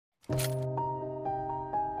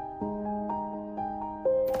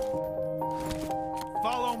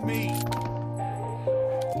Follow me.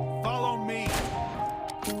 Follow me.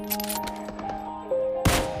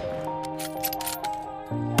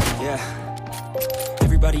 Yeah.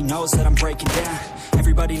 Everybody knows that I'm breaking down.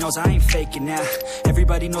 Everybody knows I ain't faking now.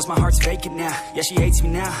 Everybody knows my heart's vacant now. Yeah, she hates me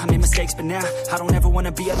now, I made mistakes, but now I don't ever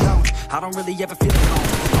wanna be alone. I don't really ever feel alone.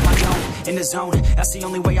 On my own, in the zone, that's the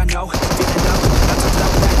only way I know. Feeling low, about to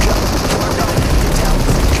blow back up. Here I go, get down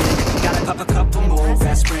with it. Gotta pop a couple more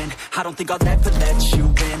aspirin. I don't think I'll ever let you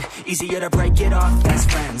in. Easier to break it off as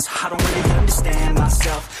friends. I don't really understand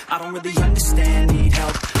myself. I don't really understand, need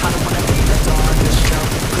help. I don't wanna be left on the shelf.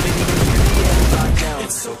 Couldn't even hear me if I yelled.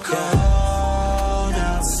 It's so cold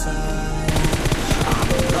outside. I'm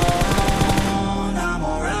alone, I'm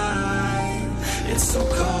alright. It's so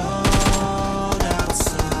cold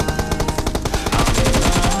outside.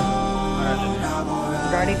 I'm alone, I'm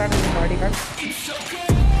alright. Guardy guard, guardy guard.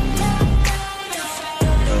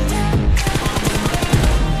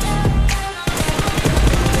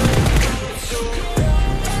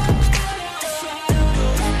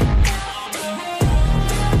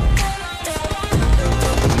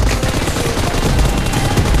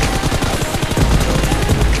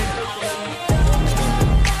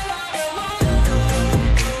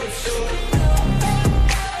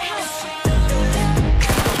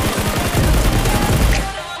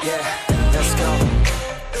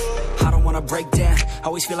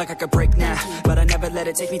 Always feel like I could break now, but I never let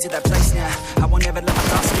it take me to that place now. I won't ever let my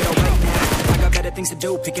thoughts get away now. I got better things to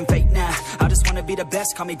do, picking fate now. I just wanna be the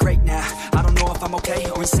best, call me great now. I don't know if I'm okay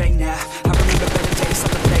or insane now. I remember better days on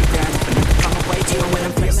the playground, but never find my way even when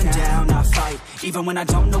I'm feeling down. I fight, even when I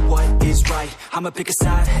don't know what is right. I'ma pick a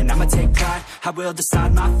side, and I'ma take pride. I will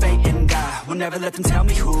decide my fate, and I will never let them tell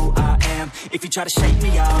me who I am. If you try to shake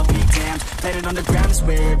me, I'll be damned. Planet on the ground is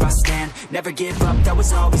where I stand. Never give up, that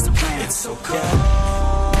was always the plan. It's so cold. Yeah.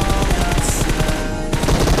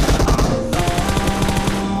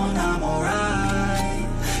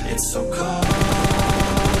 It's so cold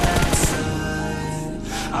outside.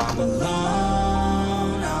 I'm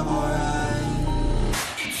alone, I'm alright.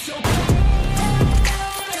 It's so cold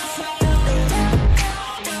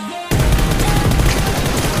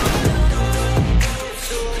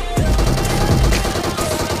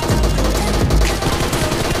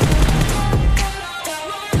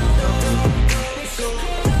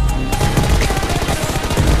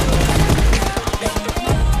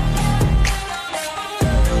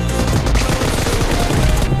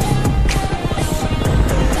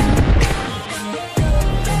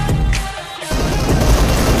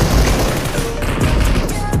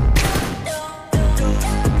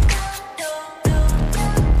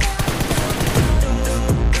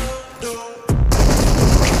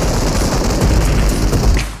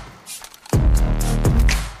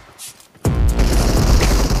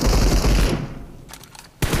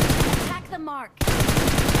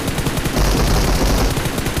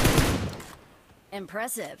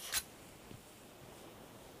Impressive.